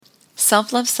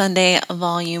Self-Love Sunday,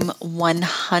 Volume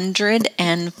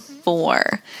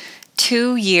 104.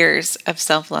 2 years of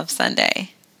Self-Love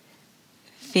Sunday.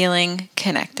 Feeling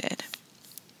connected.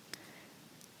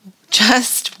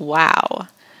 Just wow.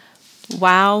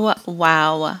 Wow,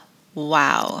 wow,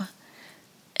 wow.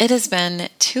 It has been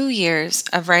 2 years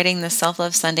of writing the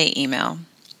Self-Love Sunday email.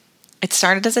 It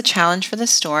started as a challenge for the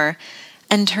store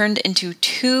and turned into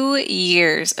 2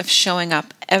 years of showing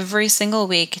up every single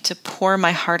week to pour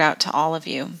my heart out to all of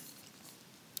you,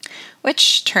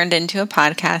 which turned into a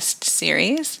podcast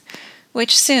series,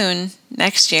 which soon,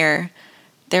 next year,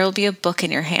 there will be a book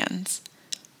in your hands.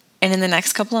 And in the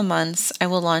next couple of months, I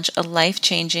will launch a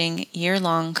life-changing,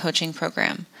 year-long coaching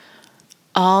program,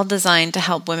 all designed to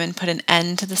help women put an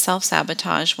end to the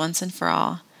self-sabotage once and for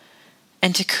all,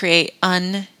 and to create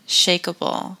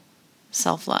unshakable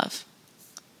self-love.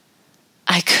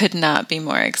 I could not be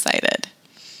more excited.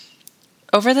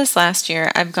 Over this last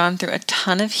year, I've gone through a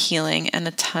ton of healing and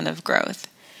a ton of growth.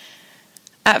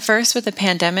 At first, with the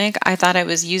pandemic, I thought I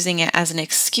was using it as an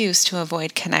excuse to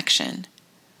avoid connection.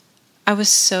 I was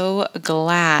so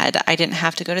glad I didn't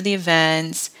have to go to the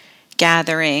events,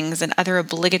 gatherings, and other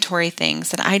obligatory things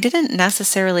that I didn't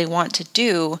necessarily want to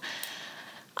do.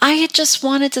 I just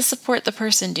wanted to support the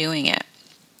person doing it.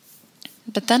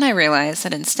 But then I realized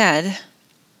that instead,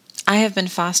 I have been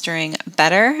fostering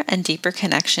better and deeper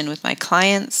connection with my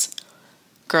clients,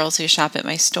 girls who shop at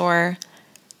my store,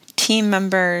 team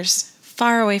members,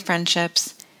 faraway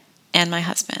friendships, and my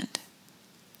husband.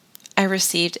 I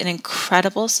received an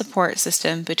incredible support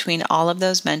system between all of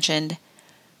those mentioned,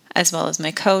 as well as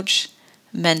my coach,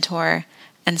 mentor,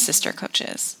 and sister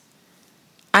coaches.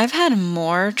 I've had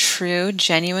more true,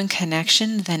 genuine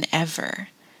connection than ever.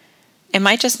 It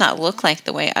might just not look like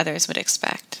the way others would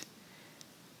expect.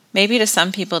 Maybe to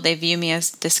some people they view me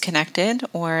as disconnected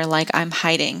or like I'm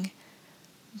hiding,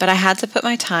 but I had to put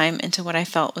my time into what I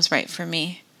felt was right for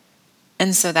me,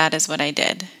 and so that is what I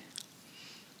did.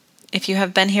 If you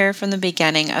have been here from the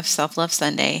beginning of Self-Love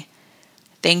Sunday,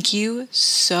 thank you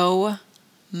so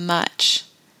much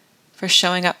for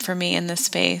showing up for me in this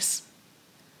space.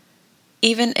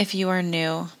 Even if you are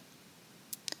new,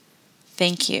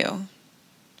 thank you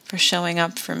for showing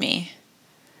up for me.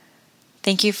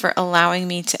 Thank you for allowing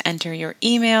me to enter your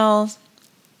emails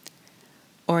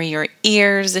or your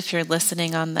ears if you're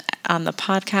listening on the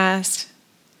podcast,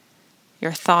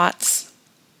 your thoughts,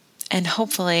 and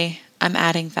hopefully I'm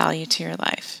adding value to your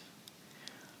life.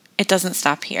 It doesn't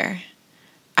stop here.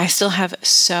 I still have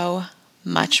so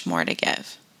much more to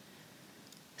give.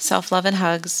 Self-love and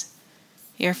hugs,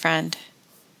 your friend,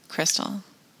 Chrystal.